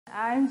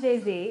I'm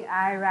Jay-Z.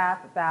 I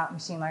rap about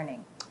machine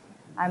learning.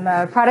 I'm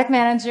a product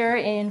manager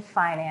in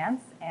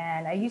finance,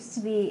 and I used to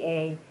be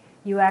a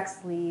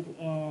UX lead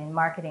in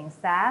marketing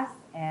SaaS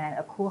and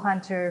a cool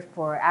hunter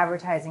for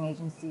advertising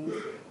agencies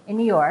in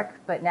New York,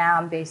 but now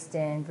I'm based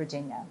in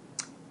Virginia.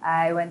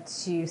 I went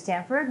to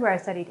Stanford where I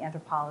studied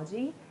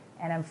anthropology,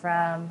 and I'm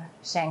from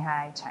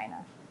Shanghai,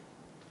 China.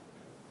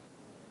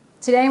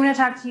 Today I'm going to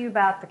talk to you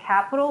about the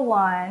Capital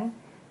One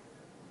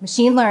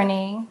Machine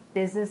Learning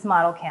Business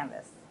Model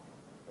Canvas.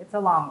 It's a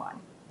long one.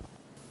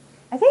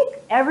 I think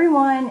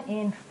everyone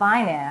in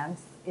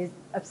finance is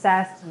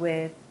obsessed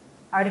with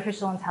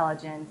artificial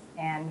intelligence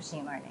and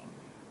machine learning.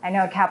 I know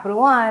at Capital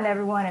One,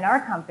 everyone in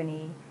our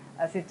company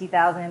of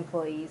 50,000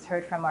 employees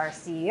heard from our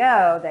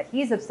CEO that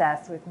he's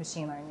obsessed with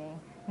machine learning.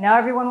 Now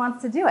everyone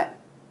wants to do it.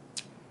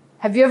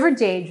 Have you ever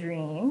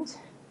daydreamed?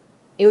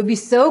 It would be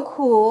so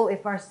cool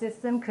if our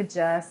system could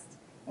just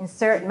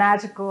insert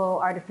magical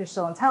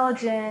artificial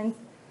intelligence,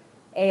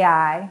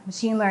 AI,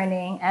 machine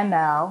learning,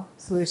 ML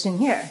solution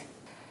here.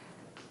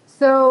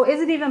 So is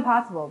it even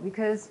possible?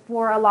 Because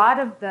for a lot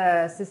of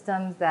the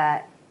systems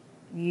that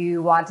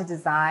you want to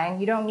design,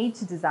 you don't need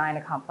to design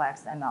a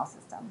complex ML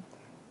system.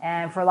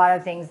 And for a lot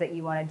of things that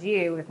you want to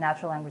do with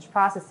natural language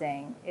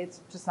processing, it's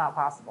just not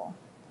possible.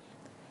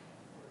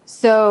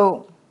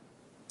 So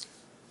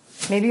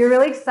maybe you're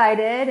really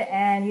excited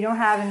and you don't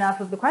have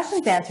enough of the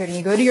questions answered, and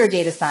you go to your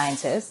data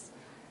scientist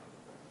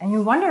and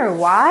you wonder,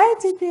 why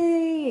did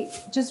they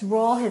just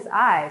roll his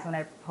eyes when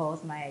I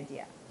proposed my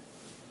idea?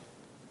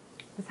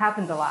 This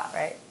happens a lot,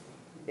 right?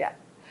 Yeah.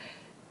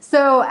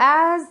 So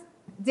as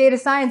data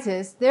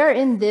scientists, they're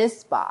in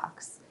this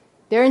box.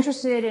 They're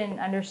interested in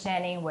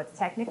understanding what's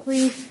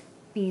technically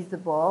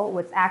feasible,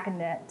 what's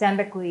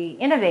academically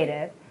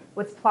innovative,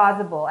 what's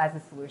plausible as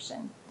a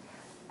solution.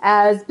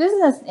 As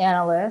business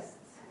analysts,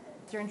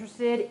 you're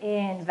interested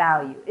in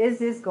value. Is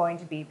this going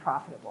to be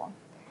profitable?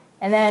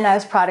 And then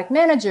as product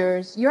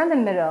managers, you're in the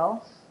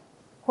middle,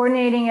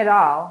 coordinating it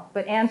all,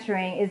 but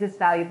answering, is this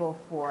valuable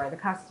for the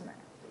customer?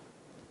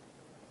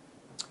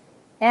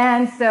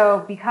 And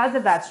so because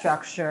of that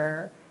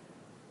structure,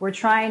 we're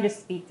trying to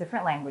speak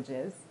different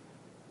languages.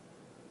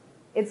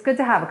 It's good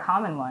to have a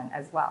common one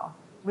as well,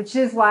 which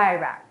is why I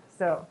rap.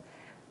 So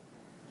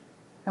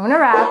I'm going to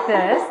rap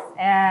this,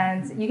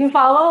 and you can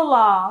follow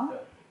along.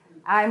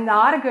 I'm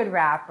not a good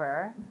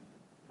rapper,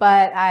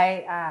 but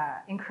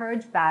I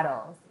encourage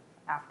battles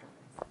afterwards.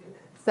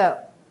 So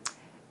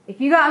if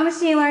you got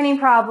machine learning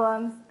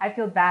problems, I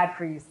feel bad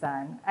for you,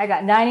 son. I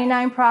got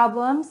 99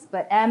 problems,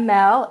 but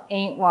ML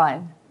ain't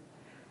one.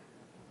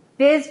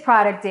 Biz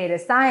product data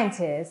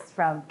scientists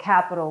from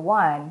Capital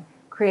One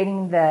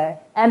creating the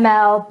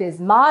ML biz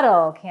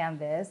model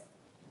canvas,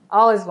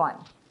 all is one.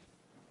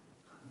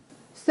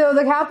 So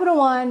the Capital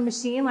One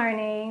Machine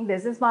Learning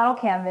Business Model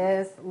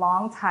Canvas,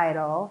 long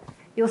title.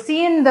 You'll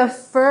see in the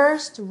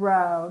first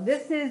row,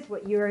 this is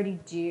what you already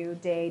do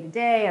day to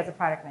day as a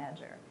product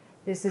manager.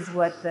 This is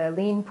what the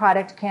Lean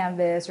Product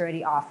Canvas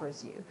already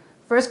offers you.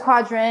 First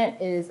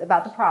quadrant is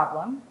about the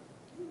problem.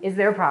 Is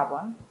there a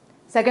problem?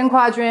 Second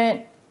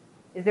quadrant,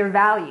 is there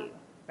value?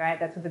 Right?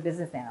 That's what the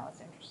business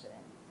analyst is interested in.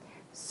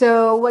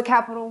 So what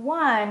Capital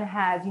One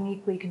has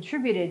uniquely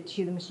contributed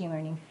to the machine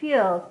learning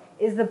field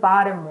is the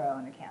bottom row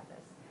in the canvas.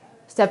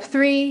 Step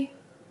 3,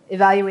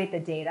 evaluate the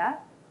data.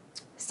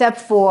 Step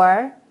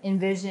 4,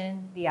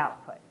 envision the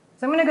output.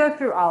 So I'm going to go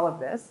through all of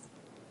this.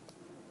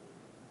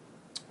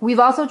 We've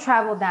also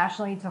traveled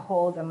nationally to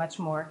hold a much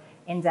more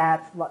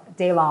in-depth,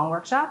 day-long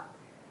workshop.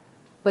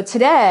 But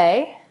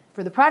today,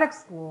 for the product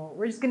school,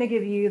 we're just going to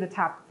give you the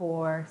top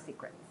 4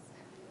 secrets.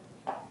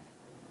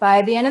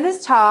 By the end of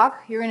this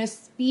talk, you're going to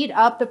speed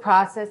up the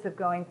process of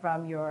going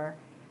from your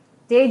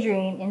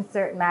daydream,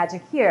 insert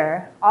magic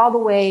here, all the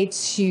way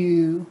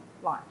to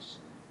launch.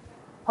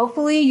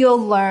 Hopefully, you'll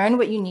learn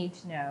what you need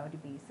to know to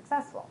be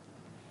successful.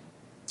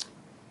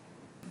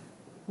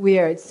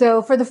 Weird.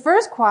 So for the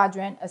first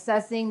quadrant,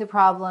 assessing the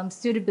problem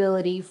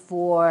suitability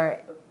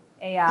for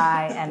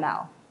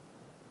AI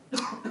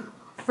ML.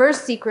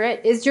 First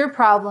secret, is your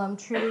problem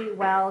truly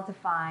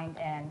well-defined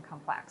and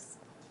complex?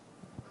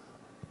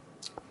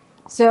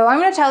 So I'm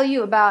going to tell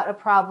you about a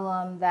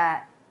problem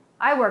that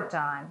I worked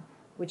on,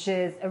 which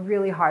is a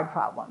really hard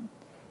problem.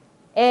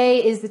 A,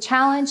 is the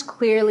challenge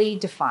clearly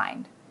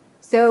defined?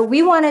 So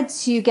we wanted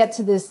to get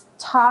to this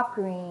top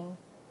green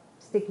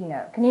sticky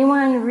note. Can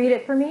anyone read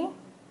it for me?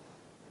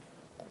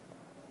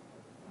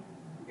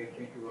 Get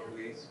me to a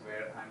place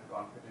where I'm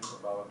confident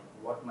about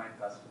what my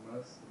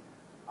customers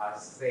are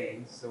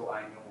saying, so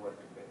I know what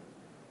to pay.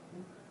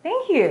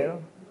 Thank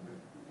you.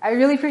 I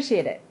really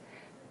appreciate it.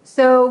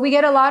 So we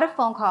get a lot of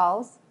phone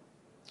calls,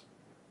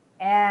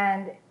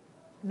 and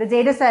the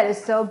data set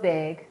is so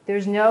big,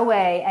 there's no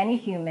way any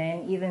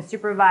human, even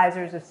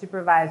supervisors of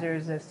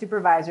supervisors of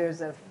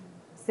supervisors of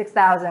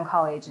 6,000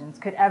 call agents,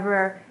 could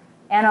ever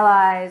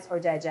analyze or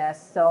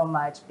digest so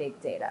much big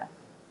data.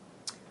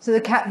 So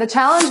the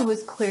challenge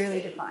was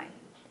clearly defined.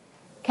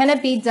 Can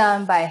it be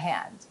done by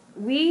hand?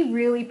 We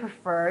really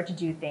prefer to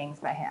do things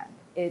by hand.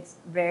 It's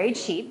very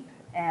cheap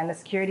And the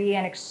Security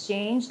and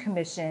Exchange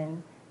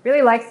Commission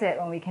really likes it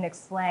when we can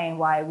explain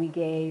why we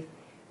gave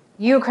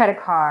you a credit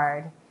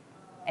card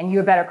and you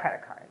a better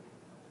credit card,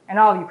 and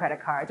all of you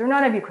credit cards, or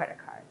none of you credit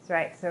cards,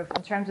 right? So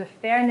in terms of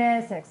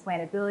fairness and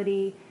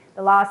explainability,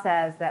 the law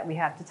says that we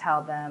have to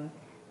tell them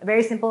a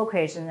very simple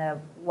equation of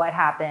what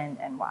happened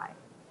and why.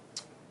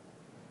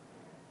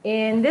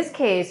 In this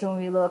case, when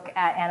we look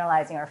at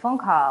analyzing our phone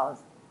calls,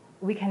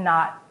 we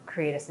cannot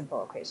create a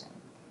simple equation.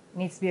 It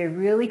needs to be a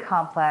really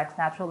complex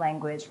natural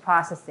language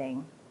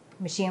processing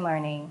machine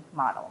learning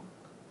model.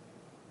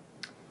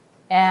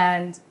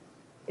 And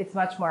it's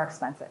much more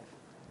expensive.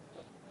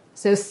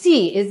 So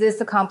C, is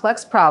this a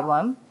complex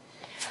problem?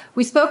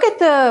 We spoke at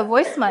the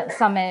Voice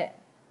Summit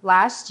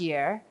last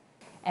year,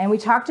 and we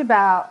talked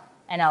about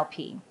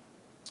NLP.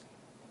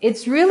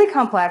 It's really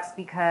complex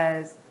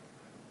because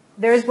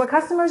there's what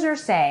customers are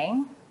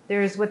saying,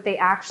 there's what they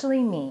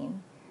actually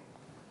mean,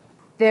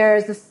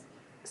 there's a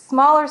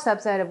smaller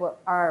subset of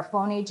what our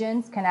phone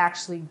agents can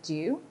actually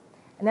do,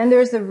 and then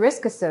there's the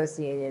risk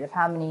associated of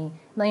how many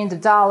millions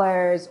of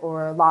dollars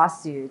or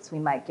lawsuits we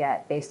might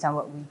get based on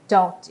what we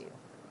don't do.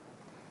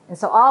 And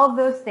so all of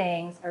those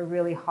things are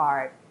really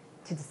hard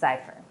to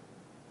decipher.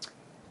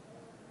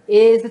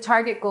 Is the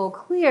target goal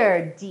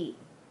clear? D.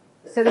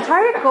 So the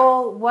target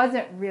goal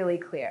wasn't really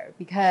clear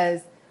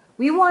because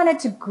we wanted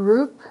to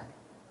group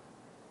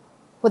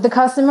what the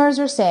customers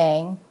were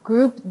saying,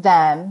 group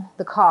them,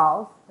 the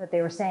calls that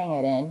they were saying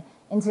it in,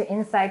 into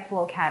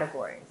insightful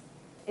categories.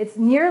 It's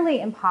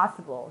nearly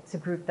impossible to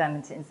group them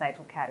into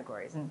insightful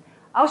categories. And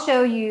I'll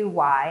show you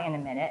why in a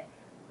minute.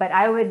 But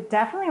I would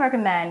definitely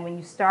recommend when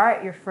you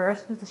start your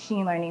first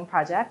machine learning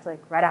project, like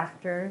right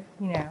after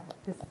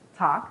this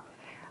talk,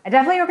 I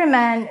definitely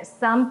recommend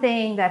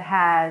something that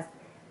has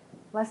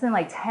less than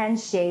like 10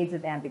 shades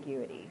of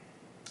ambiguity.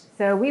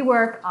 So we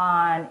work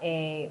on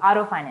a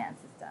auto finance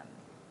system.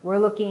 We're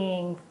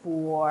looking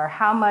for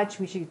how much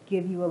we should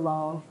give you a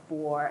loan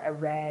for a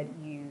red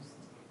used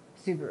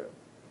Subaru.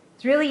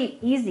 It's really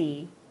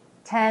easy,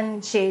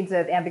 10 shades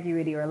of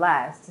ambiguity or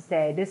less, to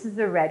say this is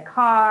a red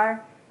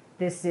car,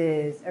 this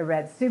is a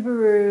red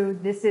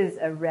Subaru, this is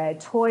a red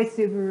toy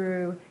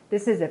Subaru,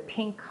 this is a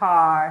pink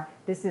car,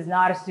 this is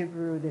not a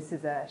Subaru, this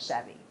is a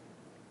Chevy.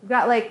 We've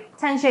got like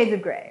 10 shades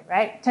of gray,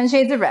 right? 10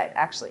 shades of red,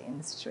 actually, in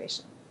this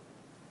situation.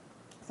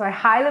 So I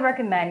highly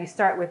recommend you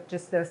start with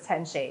just those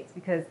 10 shades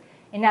because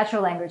in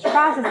natural language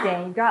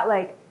processing, you've got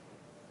like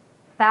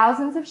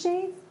thousands of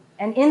shades.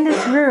 And in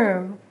this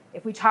room,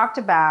 if we talked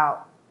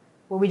about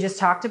what we just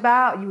talked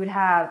about, you would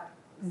have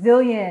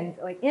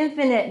zillions, like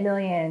infinite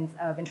millions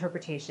of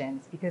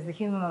interpretations because the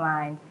human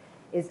mind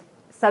is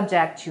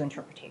subject to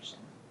interpretation.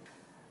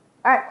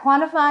 All right,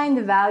 quantifying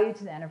the value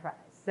to the enterprise.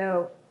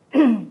 So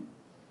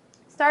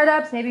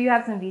startups, maybe you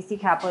have some VC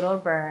capital to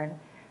burn.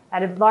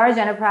 At a large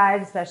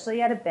enterprise,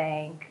 especially at a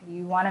bank,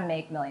 you want to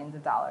make millions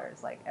of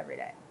dollars like every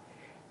day.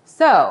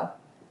 So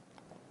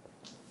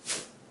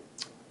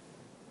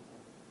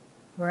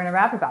we're going to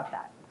rap about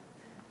that.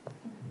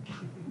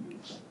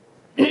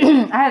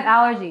 I have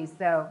allergies,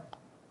 so.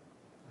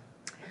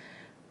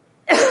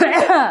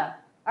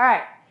 All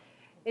right.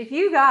 If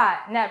you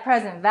got net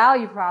present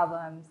value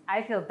problems,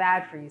 I feel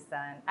bad for you,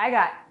 son. I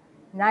got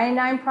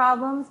 99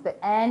 problems,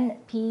 but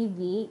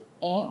NPV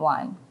ain't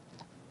one.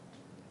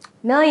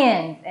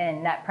 Millions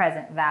in net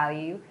present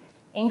value,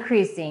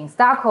 increasing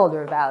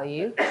stockholder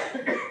value.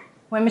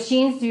 When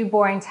machines do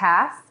boring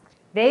tasks,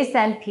 they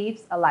send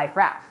peeps a life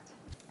raft.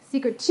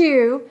 Secret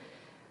 2,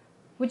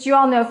 which you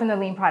all know from the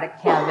Lean Product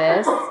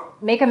Canvas,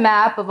 make a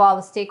map of all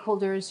the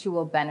stakeholders who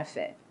will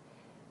benefit.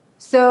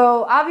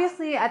 So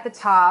obviously at the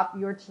top,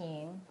 your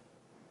team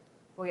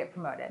will get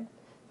promoted,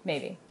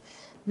 maybe.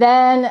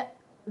 Then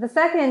the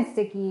second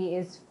sticky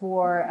is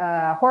for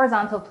a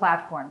horizontal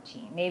platform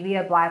team, maybe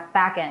a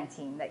back-end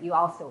team that you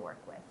also work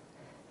with.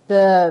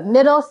 The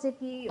middle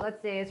sticky,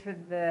 let's say, is for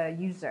the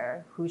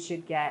user who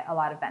should get a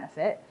lot of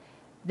benefit.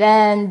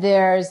 Then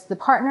there's the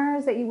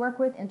partners that you work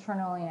with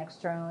internally and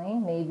externally,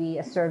 maybe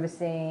a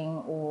servicing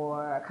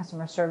or a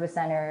customer service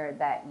center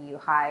that you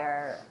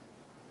hire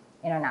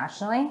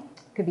internationally.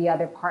 Could be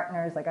other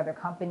partners like other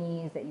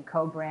companies that you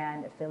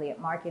co-brand affiliate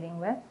marketing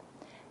with.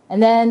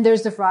 And then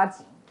there's the fraud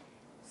team.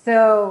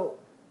 So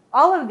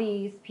all of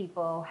these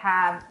people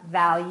have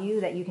value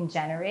that you can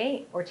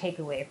generate or take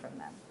away from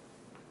them.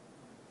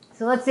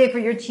 So let's say for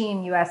your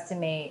team, you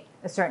estimate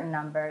a certain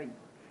number.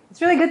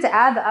 It's really good to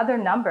add the other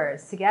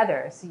numbers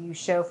together so you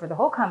show for the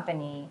whole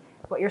company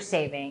what you're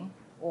saving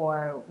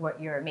or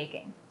what you're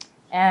making.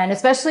 And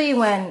especially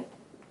when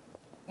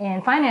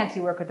in finance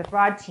you work with the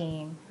fraud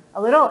team,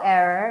 a little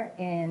error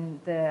in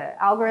the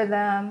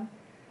algorithm,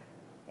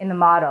 in the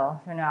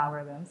model, there are no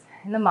algorithms,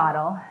 in the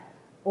model,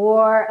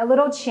 or a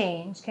little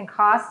change can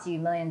cost you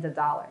millions of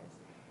dollars.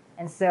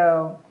 And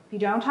so if you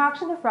don't talk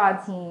to the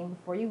fraud team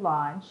before you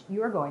launch,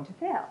 you are going to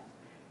fail.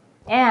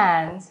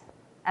 And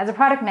as a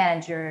product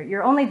manager,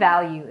 your only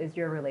value is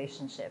your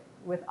relationship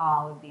with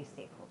all of these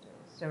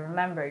stakeholders. So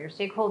remember, your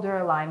stakeholder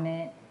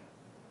alignment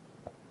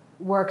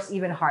works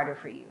even harder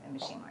for you in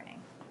machine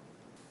learning.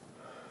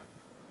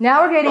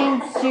 Now we're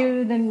getting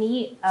to the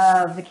meat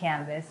of the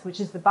canvas, which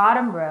is the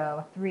bottom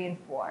row, 3 and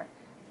 4.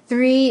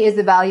 3 is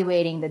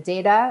evaluating the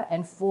data,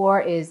 and 4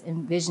 is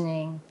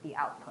envisioning the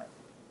output.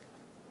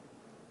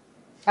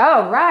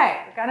 Oh,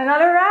 right, got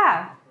another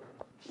wrap.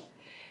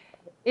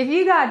 If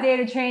you got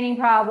data training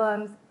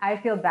problems, I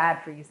feel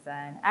bad for you,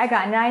 son. I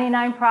got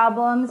 99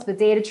 problems, but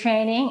data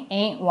training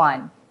ain't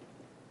one.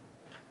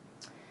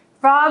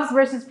 Frogs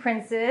versus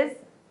princes,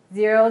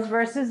 zeros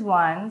versus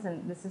ones,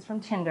 and this is from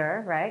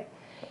Tinder, right?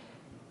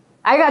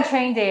 I got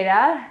trained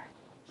data,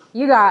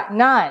 you got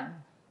none.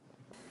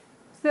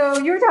 So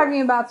you were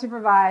talking about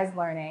supervised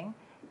learning.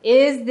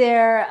 Is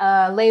there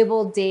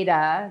labeled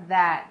data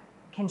that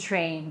can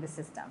train the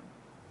system?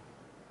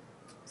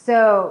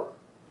 So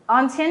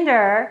on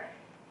Tinder,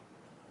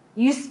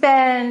 you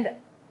spend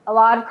a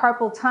lot of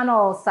carpal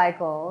tunnel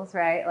cycles,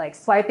 right? Like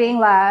swiping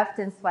left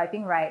and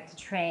swiping right to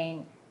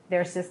train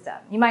their system.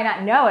 You might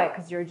not know it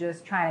because you're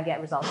just trying to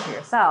get results for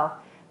yourself,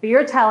 but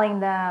you're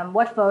telling them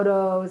what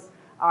photos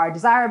are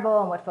desirable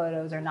and what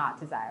photos are not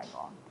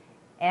desirable.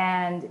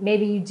 And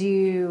maybe you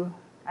do,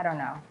 I don't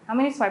know, how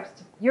many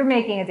swipes, you're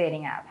making a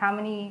dating app. How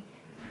many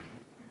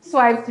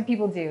swipes do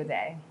people do a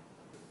day?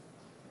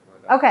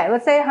 Okay,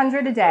 let's say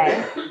 100 a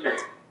day.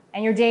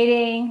 And you're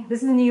dating,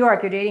 this is New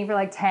York, you're dating for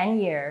like 10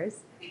 years.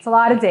 It's a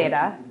lot of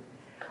data.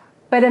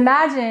 But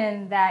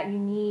imagine that you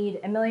need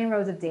 1 million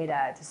rows of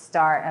data to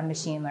start a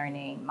machine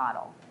learning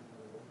model,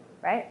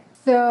 right?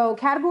 So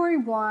category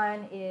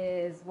 1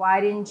 is, why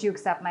didn't you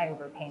accept my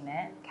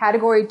overpayment?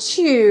 Category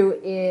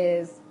 2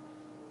 is,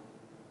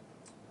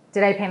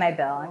 did I pay my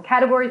bill? And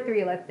category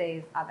 3, let's say,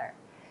 is other.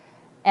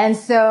 And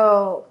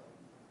so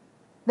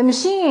the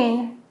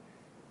machine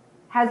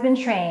has been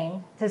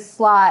trained to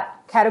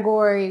slot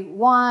category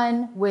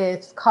 1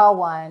 with call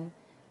 1,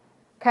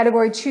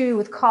 category 2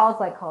 with calls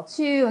like call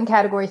 2, and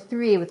category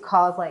 3 with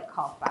calls like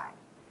call 5.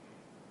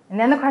 And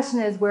then the question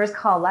is, where's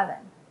call 11?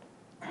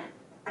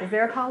 Is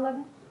there a call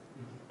 11?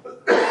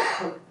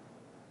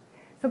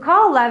 So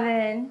call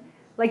 11,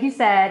 like you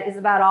said, is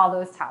about all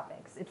those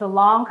topics. It's a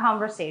long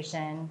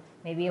conversation,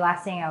 maybe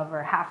lasting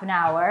over half an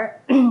hour.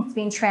 It's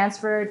being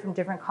transferred from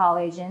different call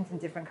agents in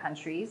different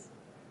countries,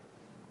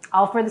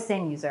 all for the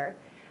same user.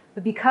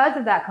 But because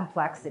of that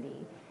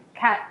complexity,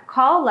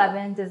 call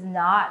 11 does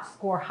not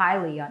score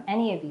highly on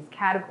any of these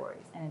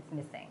categories, and it's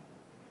missing.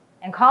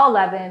 And call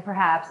 11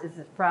 perhaps is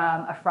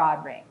from a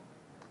fraud ring,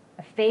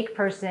 a fake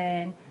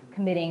person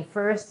committing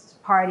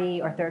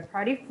first-party or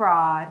third-party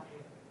fraud,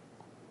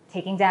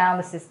 taking down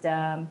the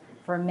system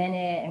for a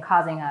minute and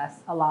causing us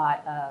a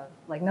lot of,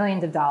 like,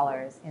 millions of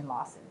dollars in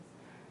losses.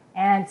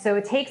 And so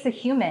it takes a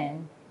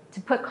human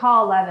to put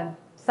call 11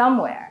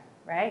 somewhere,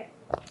 right?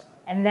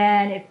 And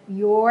then if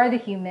you're the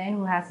human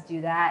who has to do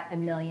that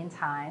 1 million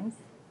times,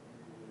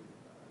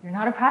 you're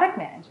not a product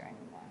manager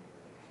anymore.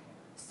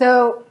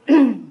 So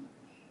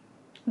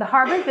the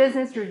Harvard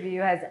Business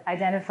Review has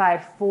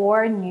identified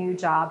 4 new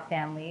job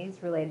families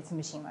related to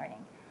machine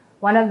learning.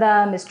 One of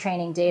them is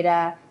training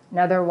data.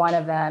 Another one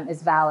of them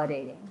is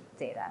validating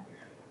data.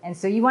 And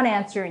so you want to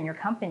answer in your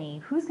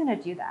company, who's going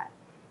to do that?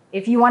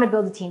 If you want to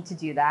build a team to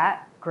do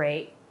that,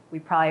 great. We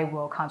probably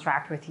will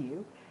contract with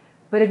you.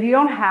 But if you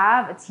don't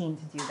have a team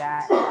to do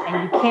that,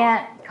 and you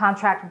can't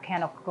contract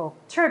Mechanical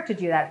Turk to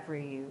do that for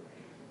you,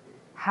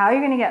 how are you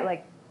going to get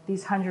like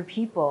these 100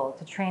 people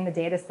to train the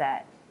data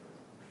set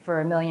for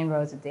 1 million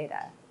rows of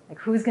data? Like,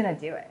 who's going to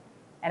do it?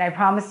 And I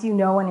promise you,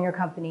 no one in your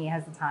company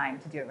has the time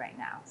to do it right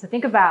now. So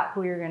think about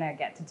who you're going to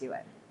get to do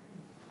it.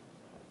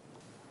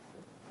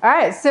 All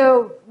right,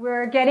 so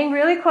we're getting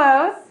really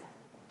close.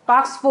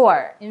 Box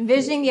 4,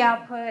 envisioning the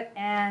output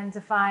and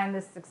define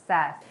the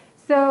success.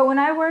 So when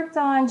I worked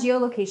on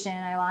geolocation,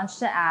 I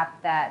launched an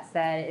app that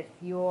said if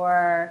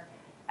you're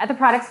at the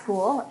product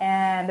school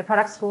and the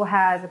product school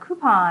has a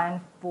coupon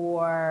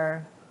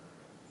for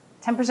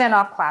 10%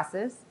 off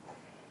classes,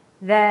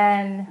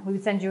 then we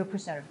would send you a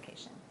push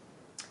notification.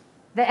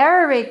 The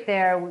error rate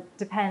there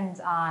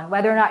depends on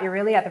whether or not you're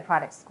really at the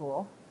product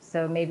school.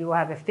 So maybe we'll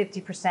have a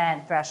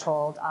 50%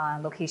 threshold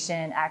on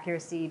location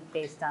accuracy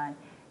based on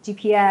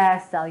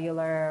GPS,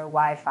 cellular,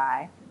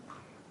 Wi-Fi.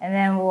 And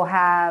then we'll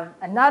have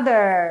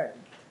another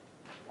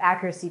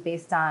accuracy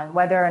based on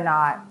whether or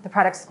not the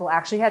product school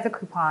actually has a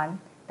coupon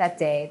that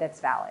day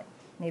that's valid.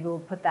 Maybe we'll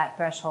put that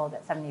threshold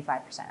at 75%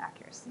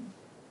 accuracy.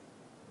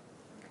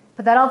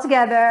 Put that all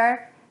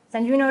together,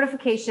 send you a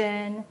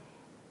notification,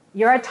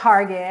 you're at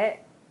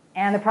Target,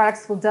 and the product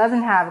school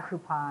doesn't have a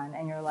coupon,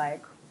 and you're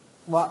like,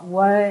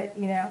 what,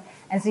 you know?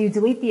 And so you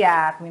delete the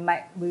app, and we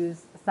might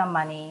lose some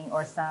money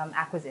or some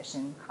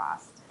acquisition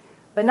cost.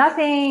 But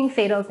nothing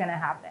fatal is gonna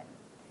happen.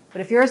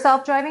 But if you're a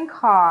self-driving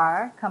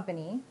car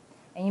company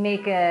and you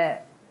make a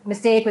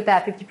mistake with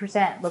that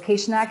 50%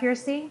 location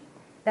accuracy,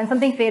 then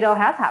something fatal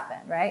has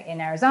happened, right? In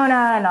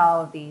Arizona and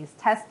all of these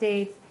test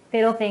states,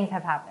 fatal things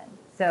have happened.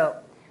 So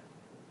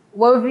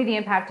what would be the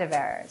impact of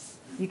errors?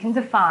 You can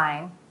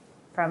define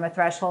from a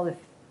threshold of,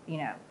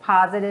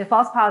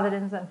 false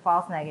positives and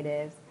false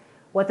negatives,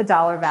 what the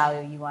dollar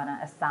value you want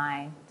to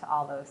assign to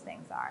all those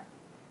things are.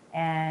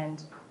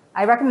 And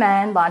I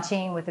recommend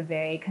launching with a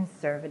very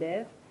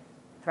conservative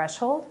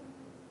threshold.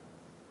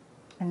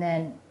 And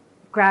then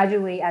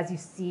gradually, as you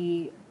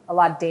see a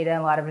lot of data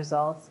and a lot of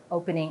results,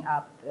 opening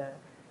up the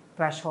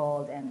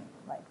threshold and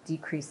like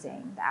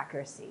decreasing the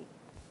accuracy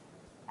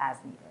as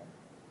needed.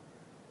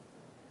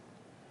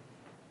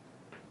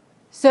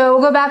 So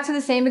we'll go back to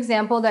the same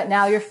example that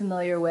now you're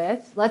familiar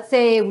with. Let's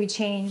say we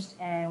changed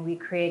and we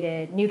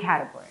created new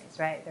categories,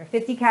 right? There are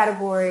 50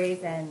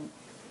 categories, and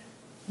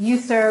you,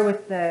 sir,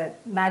 with the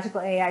magical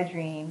AI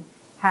dream,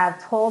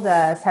 have told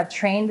us, have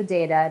trained the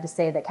data to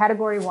say that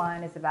category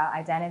 1 is about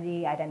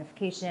identity,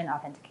 identification,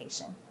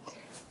 authentication.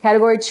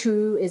 Category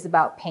 2 is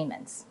about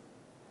payments.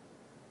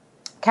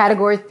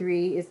 Category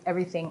 3 is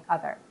everything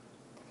other.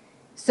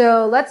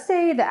 So let's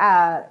say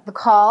the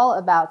call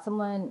about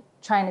someone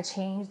trying to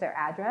change their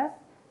address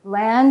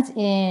lands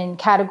in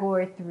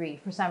category 3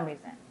 for some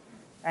reason,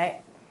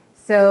 right?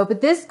 So,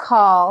 but this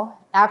call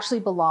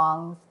actually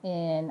belongs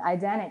in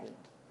identity.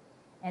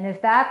 And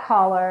if that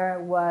caller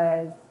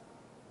was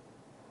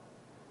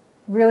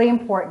really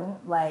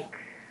important, like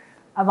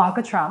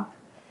Ivanka Trump,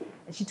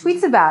 and she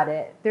tweets about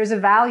it, there's a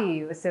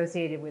value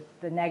associated with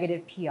the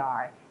negative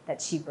PR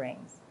that she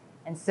brings.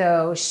 And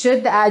so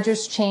should the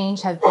address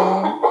change have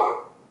been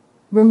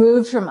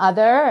removed from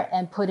other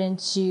and put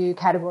into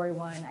category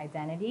 1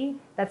 identity,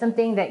 that's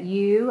something that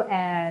you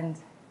and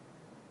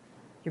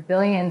your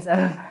billions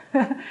of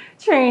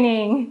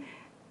training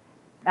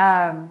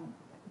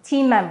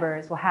team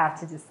members will have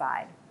to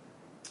decide.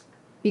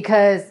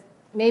 Because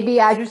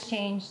maybe address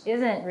change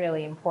isn't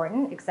really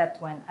important,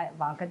 except when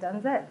Ivanka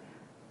does it.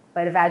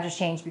 But if address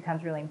change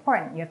becomes really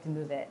important, you have to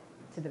move it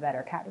to the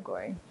better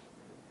category.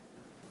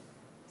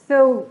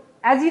 So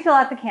as you fill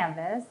out the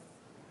canvas,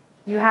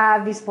 you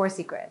have these 4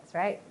 secrets,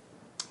 right?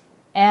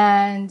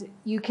 And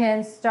you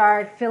can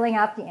start filling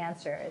out the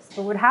answers.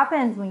 But what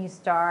happens when you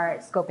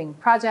start scoping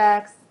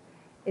projects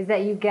is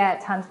that you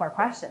get tons more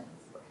questions.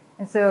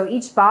 And so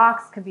each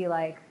box could be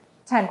like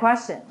 10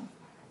 questions.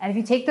 And if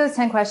you take those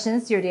 10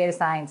 questions to your data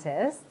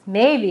scientist,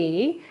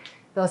 maybe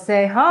they'll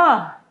say,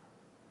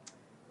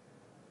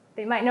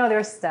 they might know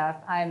their stuff.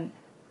 I'm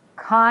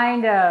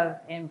kind of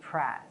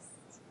impressed.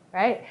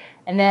 Right?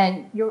 And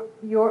then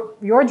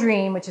your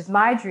dream, which is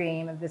my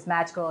dream of this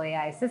magical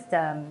AI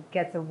system,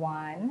 gets a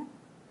 1.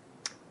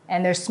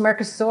 And their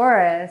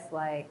Smirkosaurus,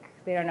 like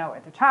they don't know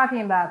what they're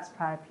talking about because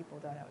product people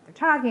don't know what they're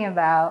talking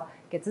about,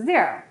 gets a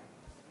 0.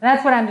 And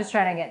that's what I'm just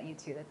trying to get you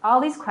to. That all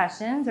these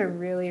questions are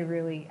really,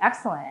 really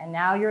excellent. And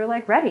now you're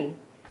like ready.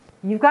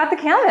 You've got the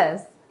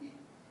canvas.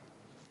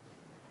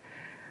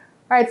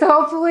 All right, so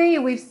hopefully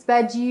we've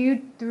sped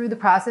you through the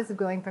process of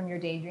going from your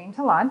daydream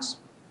to launch.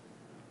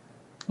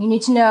 You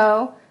need to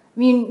know,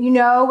 you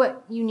know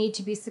what you need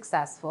to be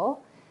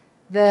successful.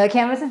 The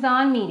canvas is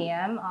on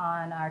Medium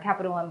on our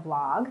Capital One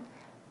blog.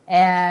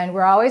 And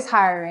we're always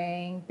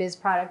hiring biz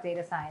product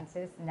data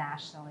scientists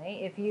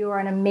nationally. If you are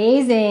an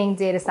amazing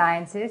data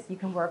scientist, you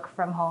can work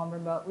from home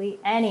remotely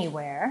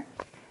anywhere.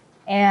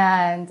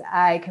 And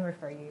I can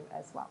refer you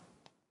as well.